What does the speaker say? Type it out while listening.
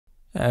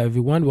Hey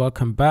everyone,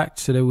 welcome back.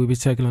 Today we'll be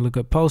taking a look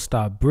at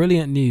Polestar.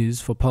 Brilliant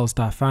news for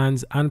Polestar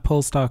fans and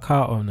Polestar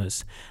car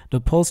owners. The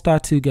Polestar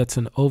 2 gets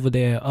an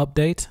over-the-air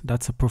update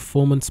that's a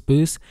performance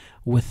boost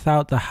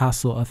without the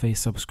hassle of a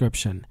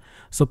subscription.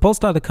 So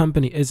Polestar, the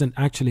company, isn't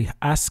actually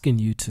asking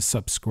you to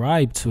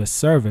subscribe to a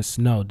service.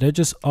 No, they're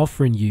just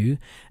offering you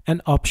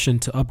an option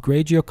to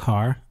upgrade your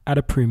car at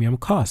a premium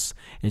cost.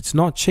 It's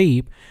not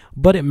cheap,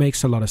 but it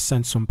makes a lot of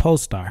sense from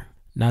Polestar.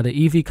 Now,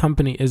 the EV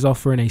company is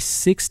offering a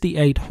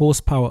 68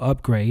 horsepower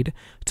upgrade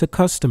to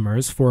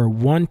customers for a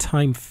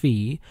one-time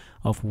fee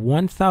of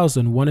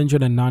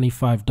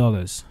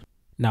 $1,195.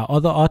 Now,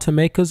 other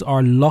automakers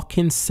are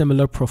locking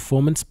similar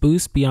performance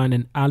boosts behind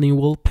an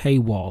annual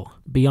paywall.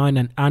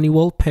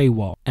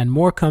 And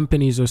more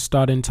companies are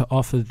starting to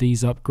offer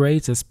these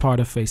upgrades as part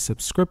of a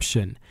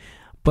subscription.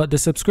 But the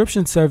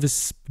subscription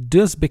service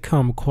does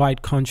become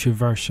quite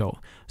controversial.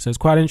 So it's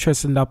quite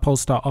interesting that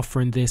Polestar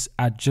offering this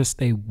at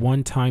just a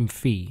one-time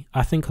fee.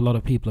 I think a lot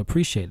of people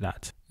appreciate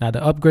that. Now,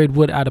 the upgrade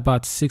would add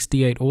about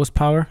 68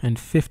 horsepower and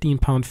 15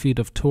 pound-feet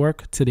of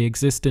torque to the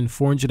existing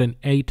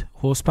 408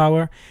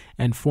 horsepower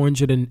and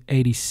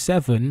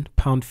 487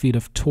 pound-feet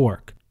of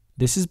torque.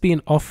 This is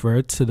being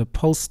offered to the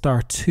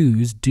Polestar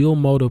 2's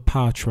dual-motor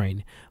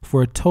powertrain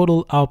for a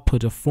total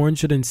output of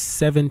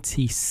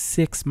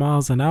 476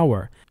 miles an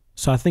hour.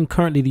 So I think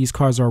currently these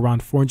cars are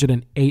around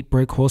 408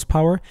 brake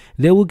horsepower.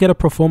 They will get a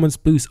performance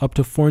boost up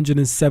to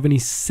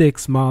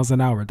 476 miles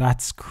an hour.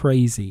 That's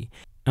crazy.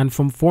 And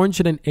from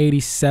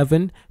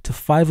 487 to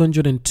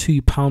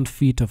 502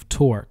 pound-feet of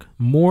torque.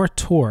 More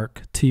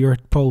torque to your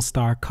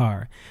Polestar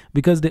car.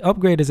 Because the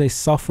upgrade is a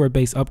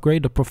software-based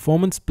upgrade, the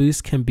performance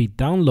boost can be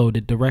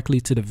downloaded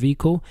directly to the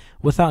vehicle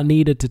without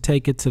needing to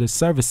take it to the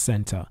service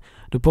center.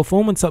 The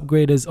performance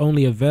upgrade is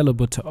only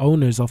available to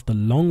owners of the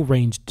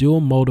long-range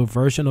dual-motor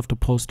version of the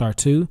Polestar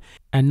 2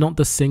 and not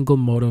the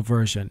single-motor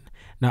version.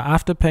 Now,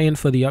 after paying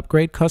for the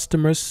upgrade,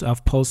 customers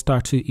of Polestar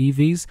 2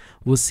 EVs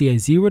will see a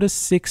 0 to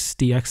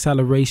 60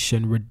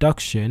 acceleration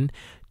reduction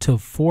to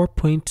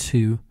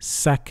 4.2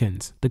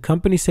 seconds. The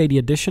company say the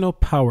additional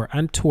power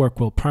and torque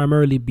will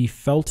primarily be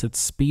felt at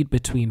speed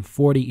between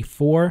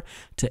 44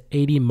 to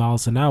 80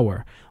 miles an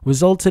hour,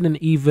 resulting in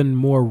even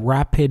more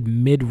rapid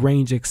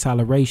mid-range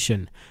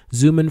acceleration.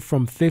 Zooming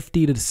from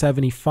 50 to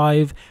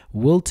 75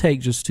 will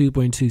take just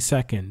 2.2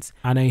 seconds,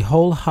 and a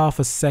whole half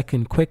a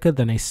second quicker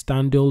than a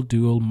standard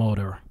dual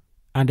motor.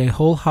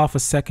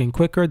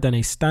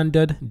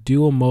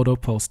 Dual motor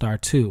Polestar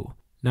 2.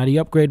 Now, the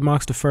upgrade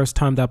marks the first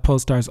time that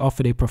Polestar has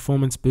offered a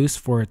performance boost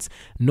for its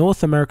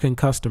North American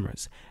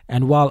customers.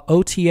 And while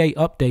OTA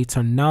updates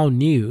are now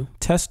new,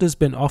 Tesla's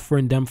been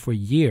offering them for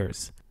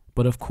years.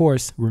 But of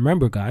course,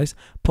 remember guys,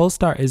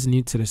 Polestar is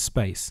new to the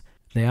space.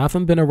 They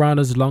haven't been around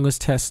as long as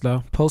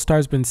Tesla. Polestar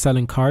has been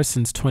selling cars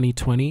since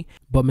 2020,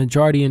 but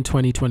majority in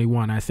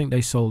 2021. I think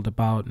they sold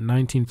about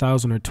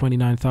 19,000 or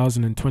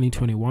 29,000 in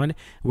 2021.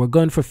 We're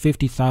going for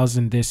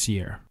 50,000 this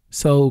year.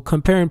 So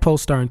comparing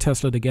Polestar and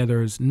Tesla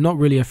together is not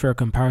really a fair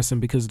comparison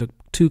because the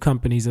two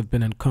companies have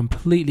been in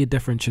completely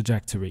different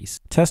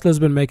trajectories. Tesla's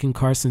been making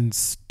cars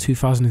since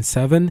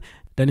 2007.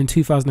 Then in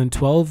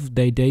 2012,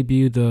 they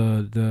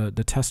debuted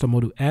the Tesla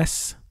Model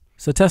S.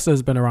 So Tesla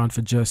has been around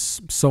for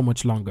just so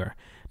much longer.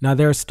 Now,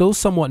 they're still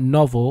somewhat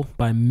novel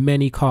by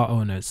many car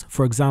owners.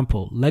 For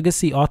example,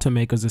 legacy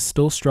automakers are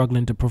still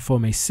struggling to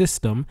perform a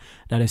system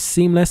that is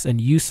seamless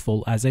and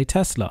useful as a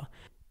Tesla.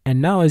 And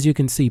now, as you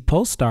can see,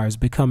 Polestar is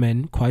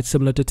becoming quite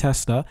similar to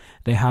Tesla.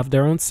 They have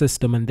their own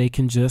system and they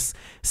can just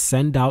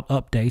send out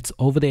updates,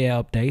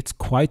 over-the-air updates,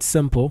 quite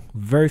simple,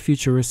 very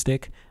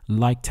futuristic,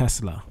 like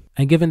Tesla.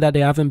 And given that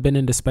they haven't been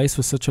in the space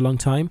for such a long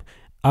time,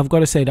 I've got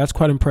to say that's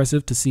quite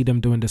impressive to see them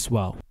doing this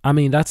well. I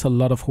mean, that's a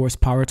lot of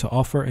horsepower to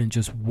offer in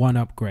just one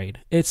upgrade.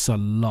 It's a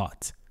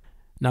lot.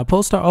 Now,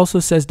 Polestar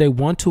also says they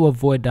want to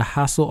avoid the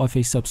hassle of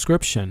a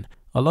subscription.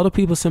 A lot of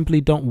people simply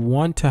don't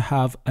want to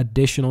have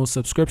additional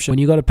subscription. When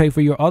you got to pay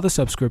for your other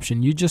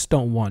subscription, you just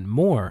don't want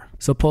more.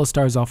 So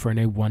Polestar is offering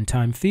a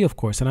one-time fee, of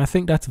course, and I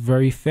think that's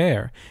very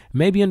fair.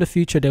 Maybe in the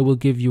future, they will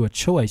give you a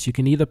choice. You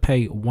can either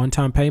pay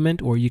one-time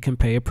payment or you can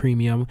pay a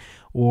premium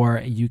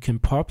or you can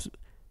perhaps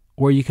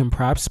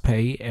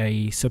pay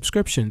a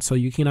subscription. So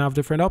you can have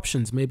different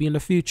options maybe in the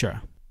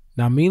future.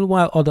 Now,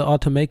 meanwhile, other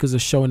automakers are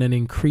showing an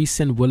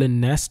increasing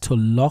willingness to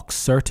lock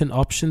certain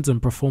options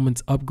and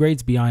performance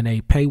upgrades behind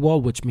a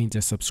paywall, which means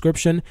a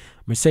subscription.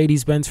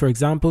 Mercedes-Benz, for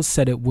example,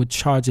 said it would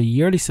charge a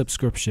yearly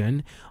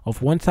subscription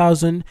of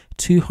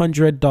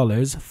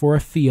 $1,200 for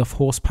a fee of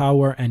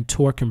horsepower and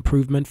torque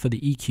improvement for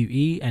the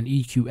EQE and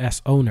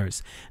EQS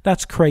owners.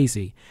 That's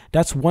crazy.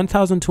 That's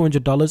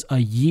 $1,200 a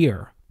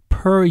year.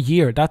 Per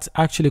year. That's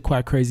actually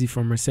quite crazy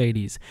for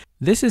Mercedes.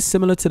 This is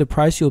similar to the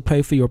price you'll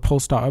pay for your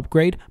Polestar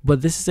upgrade,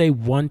 but this is a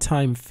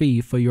one-time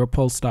fee for your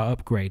Polestar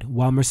upgrade,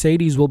 while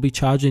Mercedes will be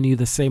charging you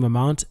the same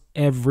amount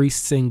every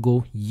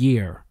single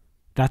year.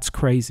 That's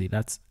crazy.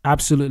 That's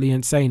absolutely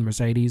insane,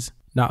 Mercedes.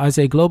 Now, as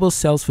a global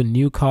sales for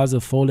new cars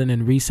have fallen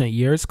in recent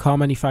years, car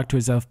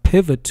manufacturers have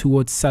pivoted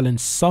towards selling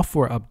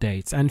software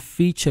updates and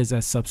features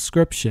as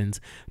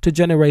subscriptions to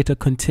generate a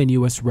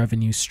continuous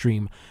revenue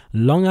stream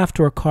long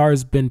after a car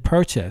has been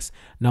purchased.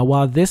 Now,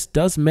 while this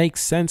does make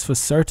sense for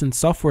certain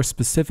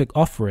software-specific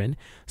offering,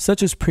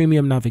 such as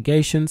premium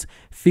navigations,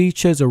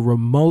 features or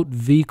remote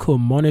vehicle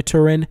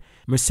monitoring,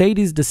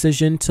 Mercedes'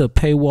 decision to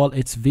paywall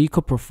its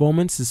vehicle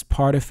performance is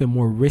part of a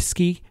more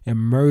risky,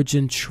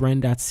 emerging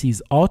trend that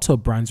sees auto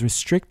brands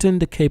restricting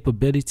the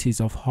capabilities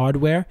of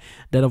hardware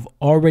that have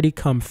already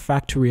come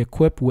factory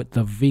equipped with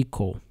the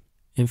vehicle.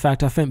 In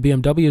fact, I think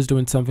BMW is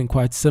doing something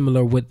quite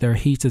similar with their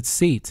heated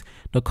seats.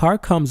 The car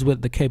comes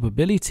with the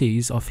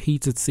capabilities of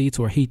heated seats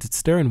or heated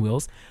steering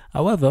wheels.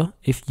 However,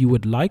 if you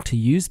would like to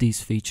use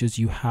these features,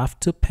 you have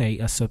to pay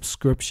a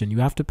subscription. You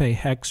have to pay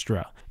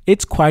extra.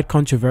 It's quite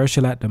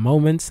controversial at the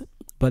moment,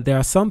 but there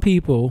are some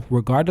people,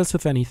 regardless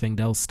of anything,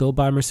 they'll still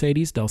buy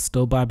Mercedes, they'll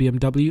still buy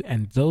BMW,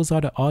 and those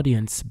are the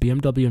audience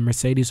BMW and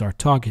Mercedes are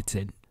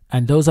targeted.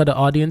 And those are the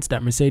audience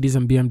that Mercedes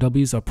and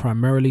BMWs are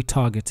primarily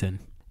targeting.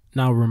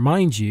 Now,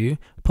 remind you,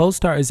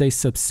 Polestar is a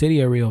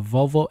subsidiary of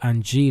Volvo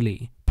and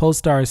Geely.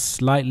 Polestar is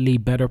slightly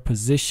better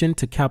positioned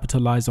to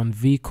capitalize on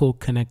vehicle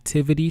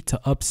connectivity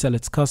to upsell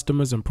its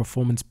customers and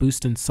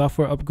performance-boosting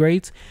software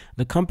upgrades.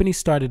 The company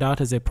started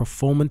out as a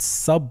performance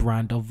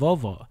sub-brand of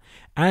Volvo,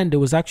 and it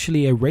was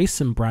actually a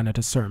racing brand at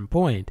a certain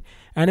point,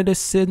 and it has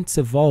since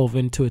evolved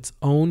into its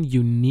own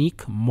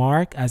unique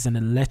mark as an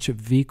electric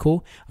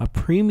vehicle, a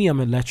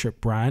premium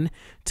electric brand,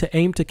 to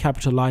aim to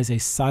capitalize a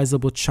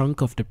sizable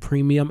chunk of the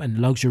premium and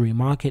luxury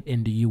market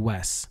in the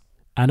US.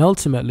 And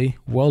ultimately,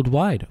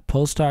 worldwide.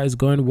 Polestar is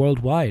going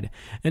worldwide.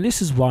 And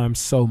this is why I'm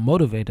so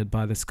motivated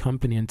by this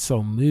company and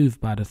so moved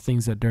by the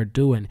things that they're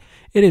doing.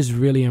 It is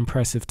really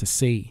impressive to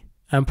see.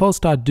 And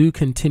Polestar do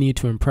continue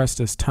to impress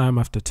us time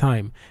after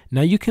time.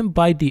 Now you can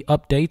buy the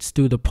updates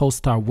through the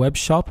Polestar web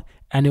shop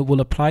and it will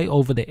apply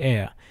over the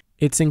air.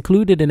 It's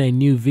included in a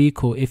new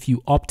vehicle. If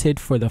you opted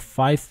for the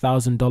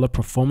 $5,000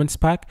 performance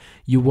pack,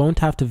 you won't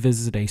have to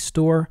visit a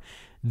store.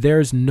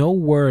 There's no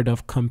word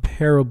of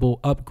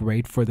comparable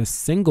upgrade for the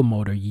single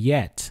motor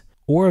yet,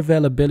 or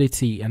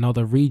availability in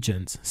other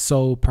regions,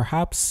 so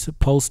perhaps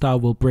Polestar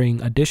will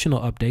bring additional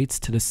updates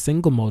to the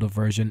single motor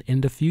version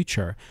in the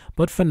future,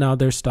 but for now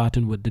they're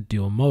starting with the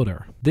dual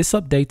motor. This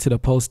update to the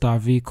Polestar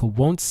vehicle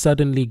won't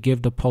suddenly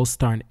give the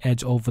Polestar an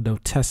edge over the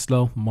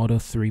Tesla Model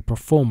 3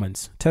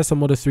 performance. Tesla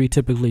Model 3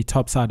 typically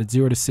tops out at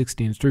 0 to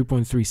 60 in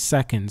 3.3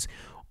 seconds,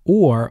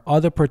 or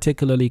other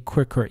particularly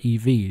quicker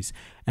EVs.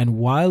 And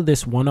while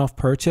this one-off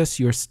purchase,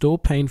 you're still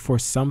paying for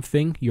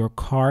something your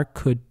car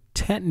could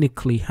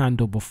technically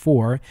handle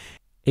before,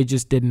 it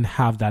just didn't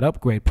have that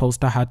upgrade.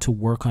 Polestar had to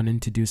work on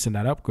introducing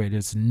that upgrade.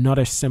 It's not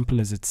as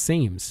simple as it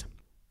seems.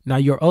 Now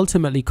you're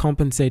ultimately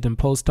compensating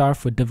Polestar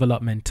for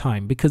development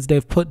time because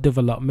they've put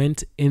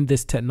development in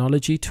this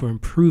technology to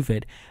improve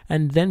it,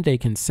 and then they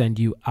can send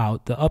you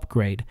out the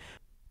upgrade.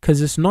 Because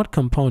it's not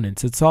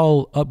components, it's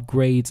all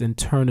upgrades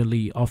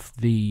internally of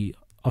the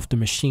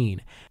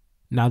machine.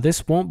 Now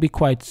this won't be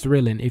quite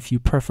thrilling if you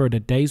prefer the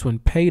days when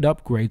paid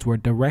upgrades were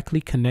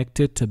directly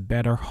connected to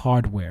better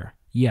hardware.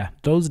 Yeah,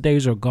 those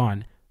days are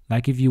gone.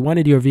 Like if you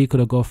wanted your vehicle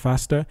to go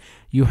faster,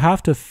 you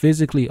have to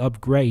physically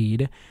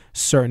upgrade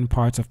certain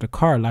parts of the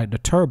car like the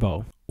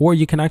turbo. Or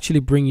you can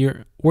actually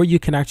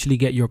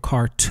get your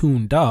car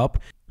tuned up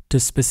to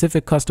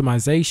specific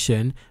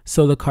customization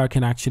so the car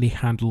can actually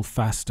handle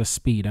faster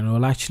speed and it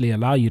will actually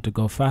allow you to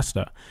go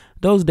faster.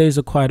 Those days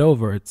are quite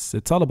over.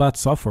 It's all about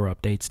software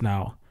updates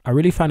now. I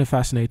really find it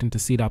fascinating to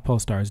see that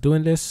Polestar is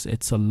doing this.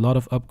 It's a lot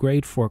of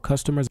upgrade for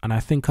customers, and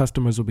I think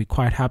customers will be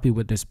quite happy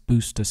with this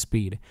boost to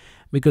speed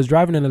because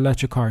driving an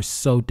electric car is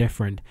so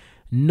different.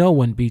 No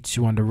one beats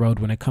you on the road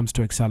when it comes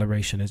to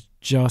acceleration. It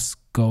just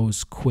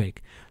goes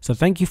quick. So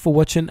thank you for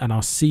watching, and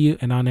I'll see you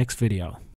in our next video.